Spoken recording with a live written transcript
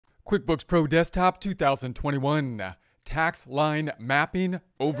QuickBooks Pro Desktop 2021 Tax Line Mapping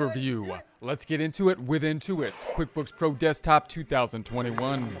Overview. Let's get into it with Intuit. QuickBooks Pro Desktop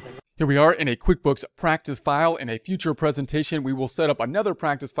 2021. Here we are in a QuickBooks practice file. In a future presentation, we will set up another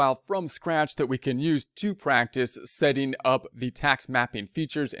practice file from scratch that we can use to practice setting up the tax mapping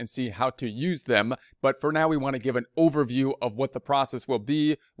features and see how to use them. But for now, we want to give an overview of what the process will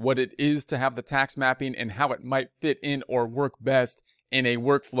be, what it is to have the tax mapping, and how it might fit in or work best in a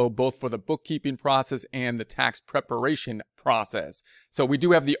workflow, both for the bookkeeping process and the tax preparation process. So we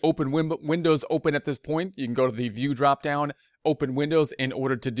do have the open windows open at this point. You can go to the view dropdown, open windows in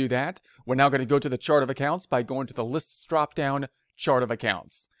order to do that. We're now going to go to the chart of accounts by going to the lists dropdown, chart of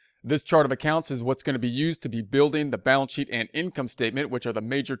accounts. This chart of accounts is what's going to be used to be building the balance sheet and income statement, which are the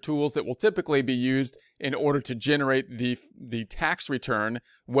major tools that will typically be used in order to generate the tax return,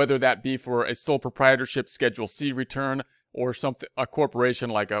 whether that be for a sole proprietorship Schedule C return, or something, a corporation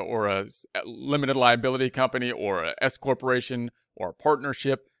like a limited liability company, or a S corporation, or a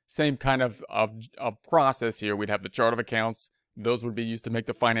partnership. Same kind of process here. We'd have the chart of accounts. Those would be used to make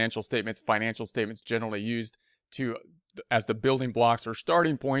the financial statements. Financial statements generally used as the building blocks or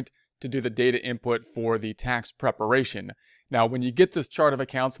starting point to do the data input for the tax preparation. Now, when you get this chart of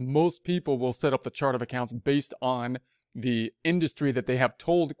accounts, most people will set up the chart of accounts based on the industry that they have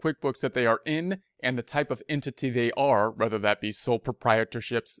told QuickBooks that they are in and the type of entity they are, whether that be sole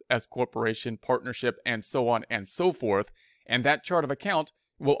proprietorships, S corporation, partnership, and so on and so forth. And that chart of account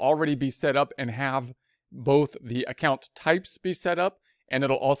will already be set up and have both the account types be set up, and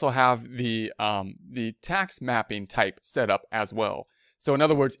it'll also have the tax mapping type set up as well. So in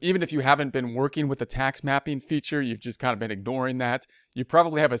other words, even if you haven't been working with the tax mapping feature, you've just kind of been ignoring that, you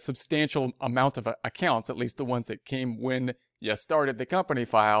probably have a substantial amount of accounts, at least the ones that came when you started the company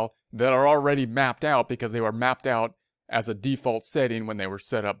file, that are already mapped out because they were mapped out as a default setting when they were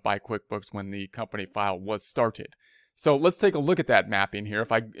set up by QuickBooks when the company file was started. So let's take a look at that mapping here.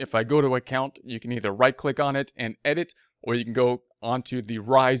 If I go to account, you can either right click on it and edit, or you can go onto the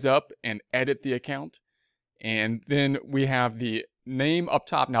rise up and edit the account. And then we have the name up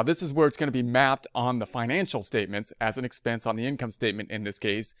top. Now this is where it's going to be mapped on the financial statements as an expense on the income statement in this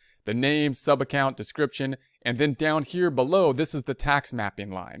case. The name, sub-account, description, and then down here below, this is the tax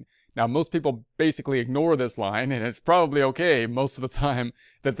mapping line. Now most people basically ignore this line, and it's probably okay most of the time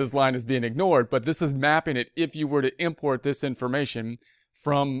that this line is being ignored, but this is mapping it if you were to import this information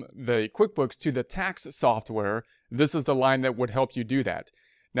from the QuickBooks to the tax software. This is the line that would help you do that.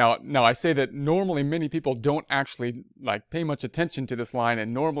 Now I say that normally many people don't actually pay much attention to this line,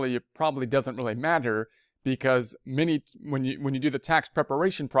 and normally it probably doesn't really matter because when you do the tax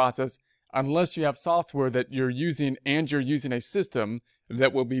preparation process, unless you have software that you're using and you're using a system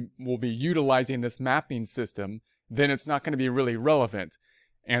that will be utilizing this mapping system, then it's not going to be really relevant.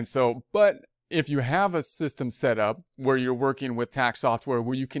 And so, but if you have a system set up where you're working with tax software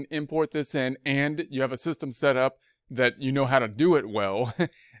where you can import this in and you have a system set up that you know how to do it well,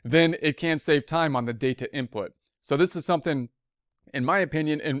 then it can save time on the data input. So this is something, in my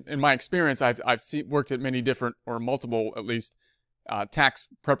opinion, in my experience, I've worked at many different, or multiple at least, tax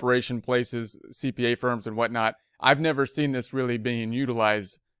preparation places, CPA firms and whatnot. I've never seen this really being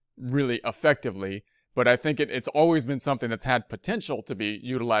utilized really effectively, but I think it's always been something that's had potential to be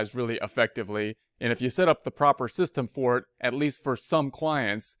utilized really effectively. And if you set up the proper system for it, at least for some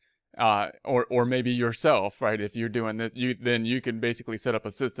clients, or maybe yourself, right? If you're doing this, then you can basically set up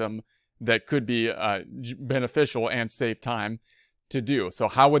a system that could be beneficial and save time to do. So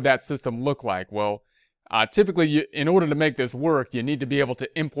how would that system look like? Well, typically, in order to make this work, you need to be able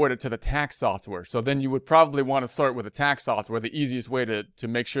to import it to the tax software. So then you would probably want to start with a tax software. The easiest way to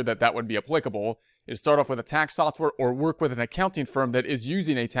make sure that would be applicable is start off with a tax software or work with an accounting firm that is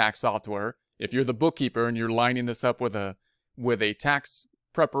using a tax software. If you're the bookkeeper and you're lining this up with a tax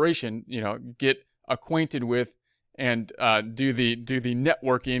preparation, get acquainted with and do the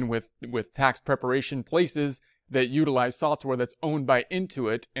networking with tax preparation places that utilize software that's owned by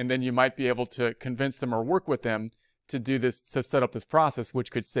Intuit, and then you might be able to convince them or work with them to do this, to set up this process,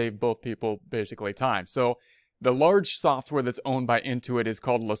 which could save both people basically time. So the large software that's owned by Intuit is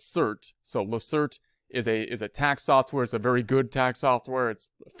called Lacert. So Lacert is a tax software. It's a very good tax software. It's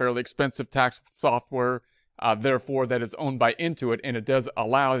fairly expensive tax software. Therefore, that is owned by Intuit, and it does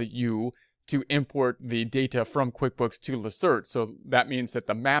allow you to import the data from QuickBooks to Lacert. So that means that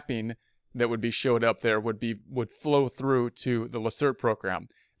the mapping that would be showed up there would flow through to the Lacert program.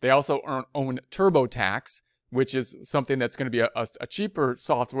 They also own TurboTax, which is something that's going to be a cheaper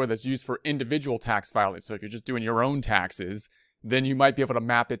software that's used for individual tax filing. So if you're just doing your own taxes, then you might be able to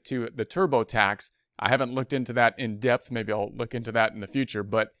map it to the TurboTax. I haven't looked into that in depth. Maybe I'll look into that in the future,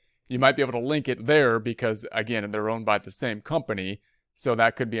 but you might be able to link it there because, again, they're owned by the same company. So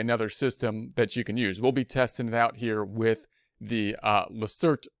that could be another system that you can use. We'll be testing it out here with the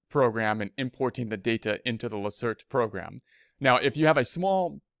Lacert program and importing the data into the Lacert program. Now, if you have a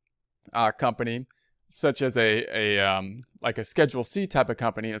small company, such as like a Schedule C type of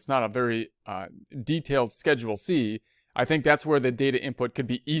company, it's not a very detailed Schedule C, I think that's where the data input could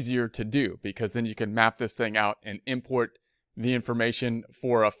be easier to do, because then you can map this thing out and import the information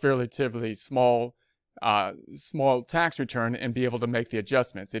for a relatively small tax return and be able to make the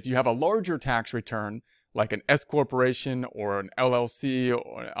adjustments. If you have a larger tax return, like an S corporation or an LLC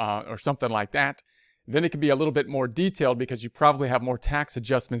or something like that, then it can be a little bit more detailed because you probably have more tax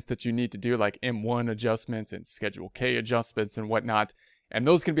adjustments that you need to do, like M1 adjustments and Schedule K adjustments and whatnot. And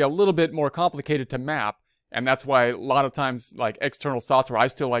those can be a little bit more complicated to map. And that's why a lot of times, like external software, I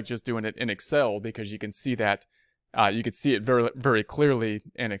still like just doing it in Excel, because you can see that, you can see it very, very clearly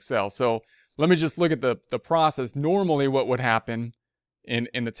in Excel. So let me just look at the process. Normally what would happen in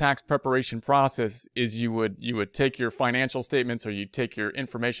the tax preparation process is you would take your financial statements, or you take your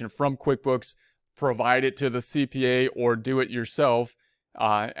information from QuickBooks, provide it to the CPA, or do it yourself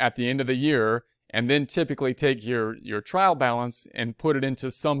at the end of the year, and then typically take your trial balance and put it into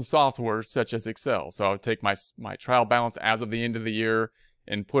some software such as Excel. So I would take my trial balance as of the end of the year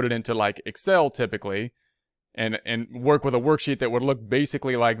and put it into like Excel typically, and work with a worksheet that would look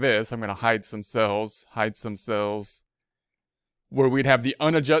basically like this. I'm going to hide some cells, where we'd have the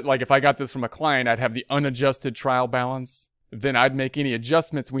unadjusted, like if I got this from a client, I'd have the unadjusted trial balance. Then I'd make any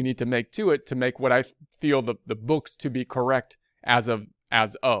adjustments we need to make to it to make what I feel the books to be correct as of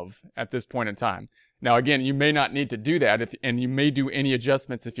at this point in time. Now, again, you may not need to do that, and you may do any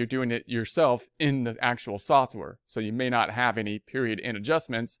adjustments if you're doing it yourself in the actual software. So you may not have any period in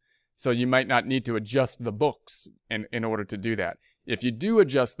adjustments, so you might not need to adjust the books in order to do that. If you do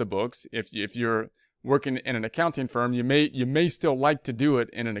adjust the books, if you're working in an accounting firm, you may still like to do it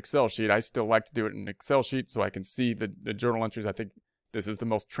in an Excel sheet. I still like to do it in an Excel sheet so I can see the journal entries. I think this is the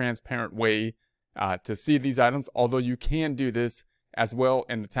most transparent way to see these items, although you can do this as well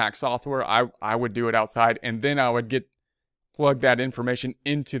in the tax software. I would do it outside, and then I would plug that information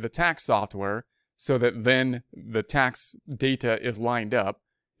into the tax software so that then the tax data is lined up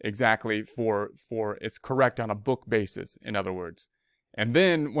exactly for it's correct on a book basis, in other words. And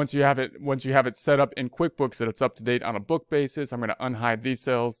then once you have it set up in QuickBooks that it's up to date on a book basis, I'm going to unhide these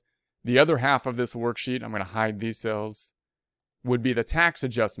cells. The other half of this worksheet, I'm going to hide these cells, would be the tax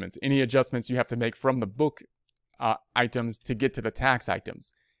adjustments. Any adjustments you have to make from the book items to get to the tax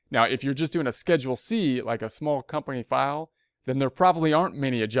items. Now, if you're just doing a Schedule C, like a small company file, then there probably aren't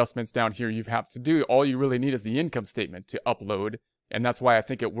many adjustments down here you have to do. All you really need is the income statement to upload. And that's why I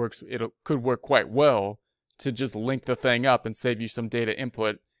think it could work quite well to just link the thing up and save you some data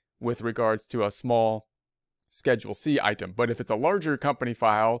input with regards to a small Schedule C item. But if it's a larger company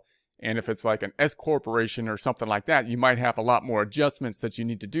file, and if it's like an S corporation or something like that, you might have a lot more adjustments that you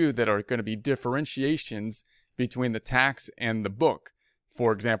need to do that are going to be differentiations between the tax and the book.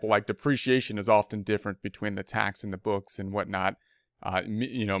 For example, like depreciation is often different between the tax and the books and whatnot.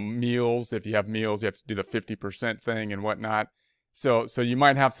 Meals, if you have meals, you have to do the 50% thing and whatnot. So you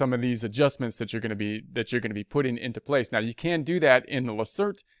might have some of these adjustments that you're going to be putting into place. Now, you can do that in the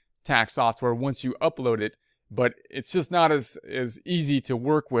Lacert tax software once you upload it, but it's just not as easy to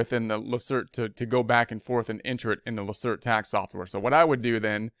work with in the Lacert to go back and forth and enter it in the Lacert tax software. So what I would do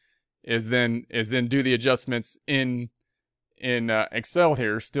then is do the adjustments in Excel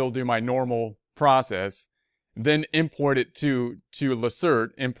here, still do my normal process, then import it to Lacert,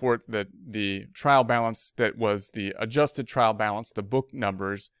 import the trial balance that was the adjusted trial balance, the book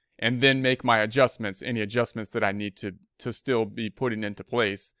numbers, and then make my adjustments, any adjustments that I need to still be putting into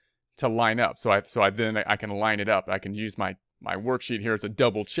place to line up. So I can line it up. I can use my worksheet here as a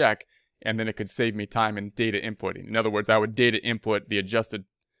double check, and then it could save me time in data inputting. In other words, I would data input the adjusted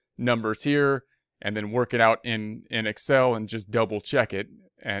numbers here and then work it out in Excel and just double check it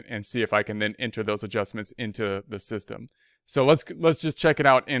and see if I can then enter those adjustments into the system. So let's just check it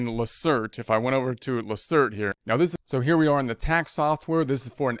out in Lacert. If I went over to Lacert here, now so here we are in the tax software. This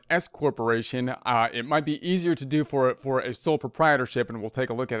is for an S corporation. It might be easier to do for a sole proprietorship, and we'll take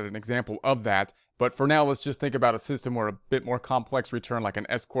a look at an example of that. But for now, let's just think about a system where a bit more complex return, like an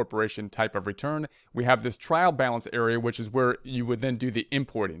S corporation type of return. We have this trial balance area, which is where you would then do the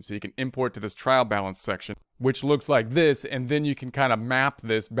importing. So you can import to this trial balance section, which looks like this, and then you can kind of map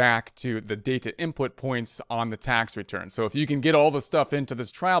this back to the data input points on the tax return. So if you can get all the stuff into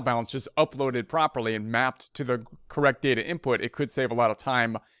this trial balance just uploaded properly and mapped to the correct data input, it could save a lot of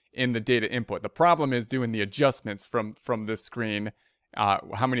time in the data input. The problem is doing the adjustments from this screen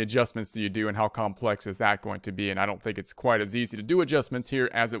how many adjustments do you do and how complex is that going to be? And I don't think it's quite as easy to do adjustments here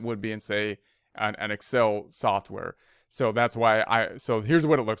as it would be in, say, an Excel software. So that's why so here's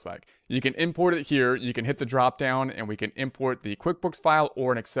what it looks like. You can import it here. You can hit the drop down and we can import the QuickBooks file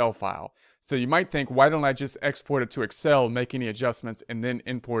or an Excel file. So you might think, why don't I just export it to Excel, make any adjustments, and then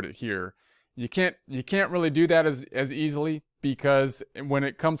import it here? You can't really do that as easily, because when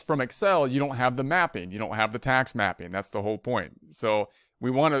it comes from Excel, you don't have the mapping. You don't have the tax mapping. That's the whole point. So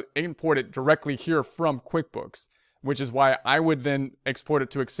we want to import it directly here from QuickBooks, which is why I would then export it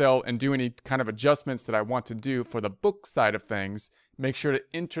to Excel and do any kind of adjustments that I want to do for the book side of things. Make sure to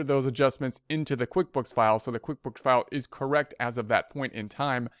enter those adjustments into the QuickBooks file so the QuickBooks file is correct as of that point in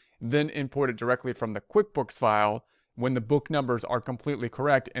time, then import it directly from the QuickBooks file when the book numbers are completely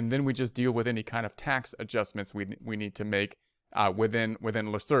correct, and then we just deal with any kind of tax adjustments we need to make within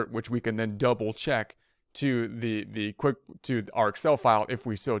Lacert, which we can then double check to our Excel file if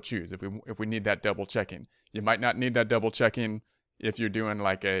we so choose, if we need that double checking. You might not need that double checking if you're doing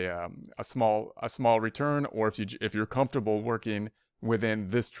like a small return, or if you're comfortable working within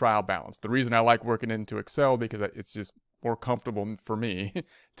this trial balance. The reason I like working into Excel, because it's just more comfortable for me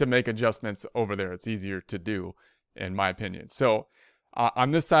to make adjustments over there. It's easier to do, in my opinion. So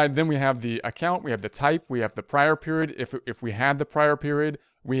on this side, then we have the account, we have the type, we have the prior period. If we had the prior period,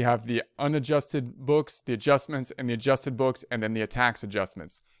 we have the unadjusted books, the adjustments, and the adjusted books, and then the tax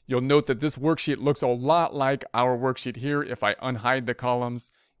adjustments. You'll note that this worksheet looks a lot like our worksheet here. If I unhide the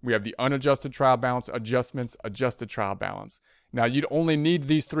columns, we have the unadjusted trial balance, adjustments, adjusted trial balance. Now, you'd only need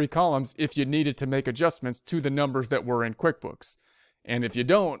these 3 columns if you needed to make adjustments to the numbers that were in QuickBooks. And if you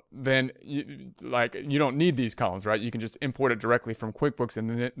don't, then you don't need these columns, right? You can just import it directly from QuickBooks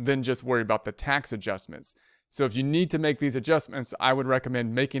and then just worry about the tax adjustments. So if you need to make these adjustments, I would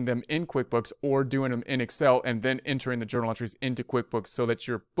recommend making them in QuickBooks or doing them in Excel and then entering the journal entries into QuickBooks so that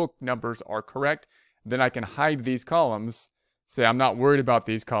your book numbers are correct. Then I can hide these columns, say I'm not worried about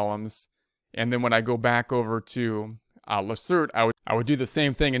these columns, and then when I go back over to Lacert, I would do the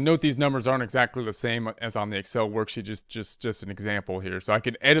same thing. And note these numbers aren't exactly the same as on the Excel worksheet, just an example here. So I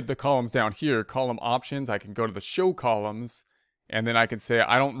can edit the columns down here, column options. I can go to the show columns, and then I can say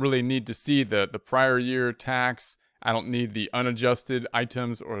I don't really need to see the prior year tax. I don't need the unadjusted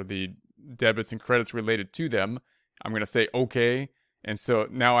items or the debits and credits related to them. I'm going to say OK. And so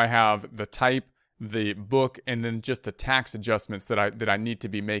now I have the type, the book, and then just the tax adjustments that I need to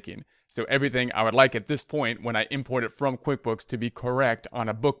be making. So everything I would like at this point when I import it from QuickBooks to be correct on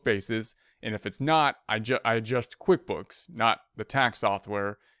a book basis. And if it's not, I adjust QuickBooks, not the tax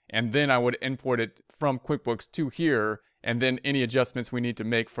software. And then I would import it from QuickBooks to here. And then any adjustments we need to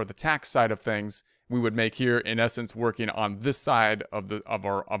make for the tax side of things, we would make here, in essence, working on this side of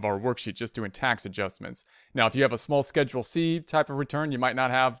our worksheet, just doing tax adjustments. Now, if you have a small Schedule C type of return, you might not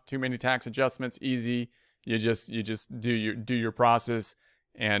have too many tax adjustments. Easy, you just do your process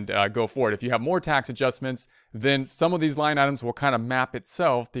and go forward. If you have more tax adjustments, then some of these line items will kind of map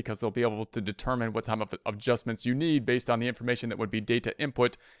itself, because they'll be able to determine what type of adjustments you need based on the information that would be data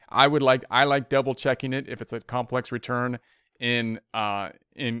input. I like double checking it if it's a complex return in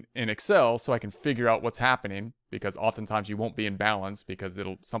Excel, so I can figure out what's happening, because oftentimes you won't be in balance because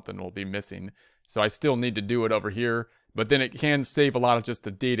something will be missing. So I still need to do it over here, but then it can save a lot of just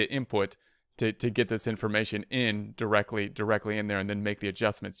the data input to get this information in directly in there, and then make the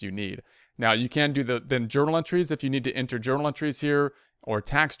adjustments you need. Now you can do then journal entries if you need to enter journal entries here, or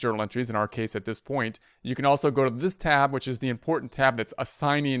tax journal entries in our case at this point. You can also go to this tab, which is the important tab that's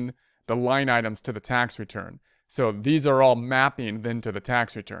assigning the line items to the tax return. So these are all mapping then to the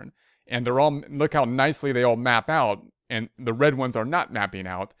tax return. And they're all, look how nicely they all map out, and the red ones are not mapping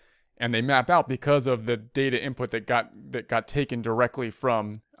out. And they map out because of the data input that got taken directly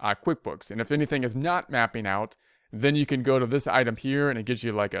from QuickBooks. And if anything is not mapping out, then you can go to this item here, and it gives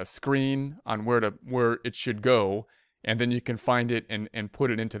you like a screen on where it should go, and then you can find it and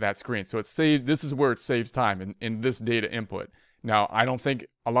put it into that screen. So it's saved. This is where it saves time in this data input. Now, I don't think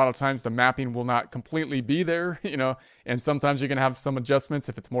a lot of times the mapping will not completely be there, and sometimes you can have some adjustments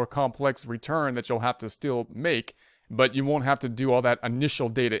if it's more complex return that you'll have to still make. But you won't have to do all that initial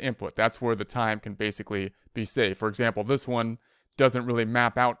data input. That's where the time can basically be saved. For example, this one doesn't really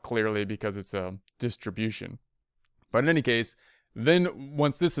map out clearly because it's a distribution. But in any case, then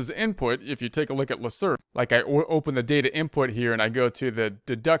once this is input, if you take a look at Lacert, like I open the data input here and I go to the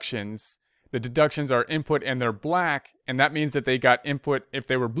deductions are input and they're black, and that means that they got input. If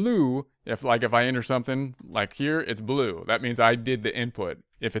they were blue, if I enter something like here, it's blue. That means I did the input.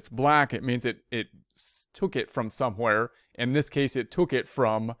 If it's black, it means it took it from somewhere. In this case, it took it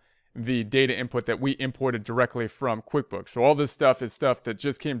from the data input that we imported directly from QuickBooks. So all this stuff is stuff that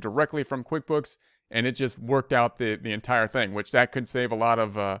just came directly from QuickBooks, and it just worked out the entire thing, which that could save a lot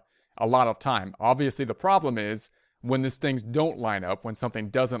of time. Obviously, the problem is when these things don't line up, when something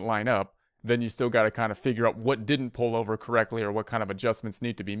doesn't line up, then you still got to kind of figure out what didn't pull over correctly or what kind of adjustments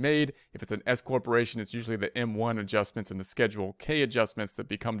need to be made. If it's an S corporation, it's usually the M1 adjustments and the Schedule K adjustments that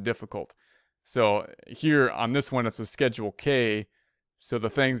become difficult. So here on this one, it's a Schedule K. So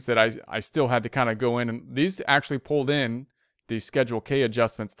the things that I still had to kind of go in, and these actually pulled in, these Schedule K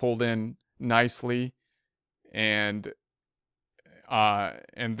adjustments pulled in nicely. And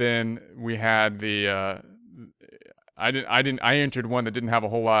then we had the, I entered one that didn't have a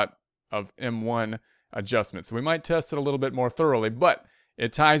whole lot of M1 adjustments. So we might test it a little bit more thoroughly, but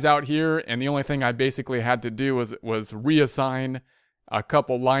it ties out here, and the only thing I basically had to do was reassign a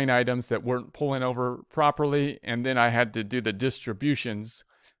couple line items that weren't pulling over properly, and then I had to do the distributions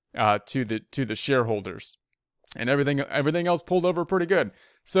to the shareholders. And everything else pulled over pretty good.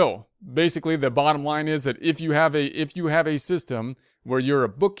 So basically the bottom line is that if you have a system where you're a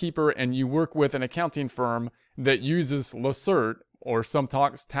bookkeeper and you work with an accounting firm that uses Lacert or some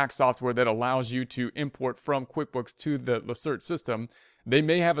tax software that allows you to import from QuickBooks to the Lacert system, they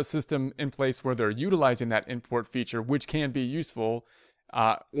may have a system in place where they're utilizing that import feature, which can be useful,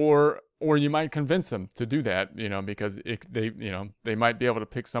 or you might convince them to do that, because they might be able to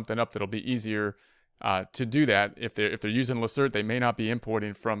pick something up that'll be easier to do that. If they're using Lacert, they may not be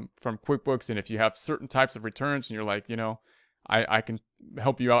importing from QuickBooks, and if you have certain types of returns and you're like, I can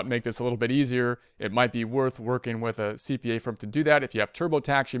help you out and make this a little bit easier, it might be worth working with a CPA firm to do that. If you have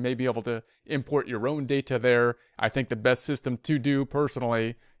TurboTax, you may be able to import your own data there. I think the best system to do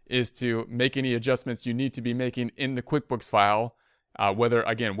personally is to make any adjustments you need to be making in the QuickBooks file, whether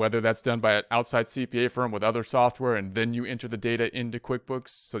that's done by an outside CPA firm with other software, and then you enter the data into QuickBooks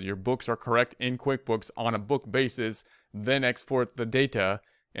so your books are correct in QuickBooks on a book basis, then export the data,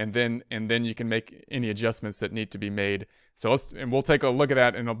 and then you can make any adjustments that need to be made. So we'll take a look at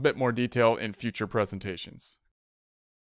that in a bit more detail in future presentations.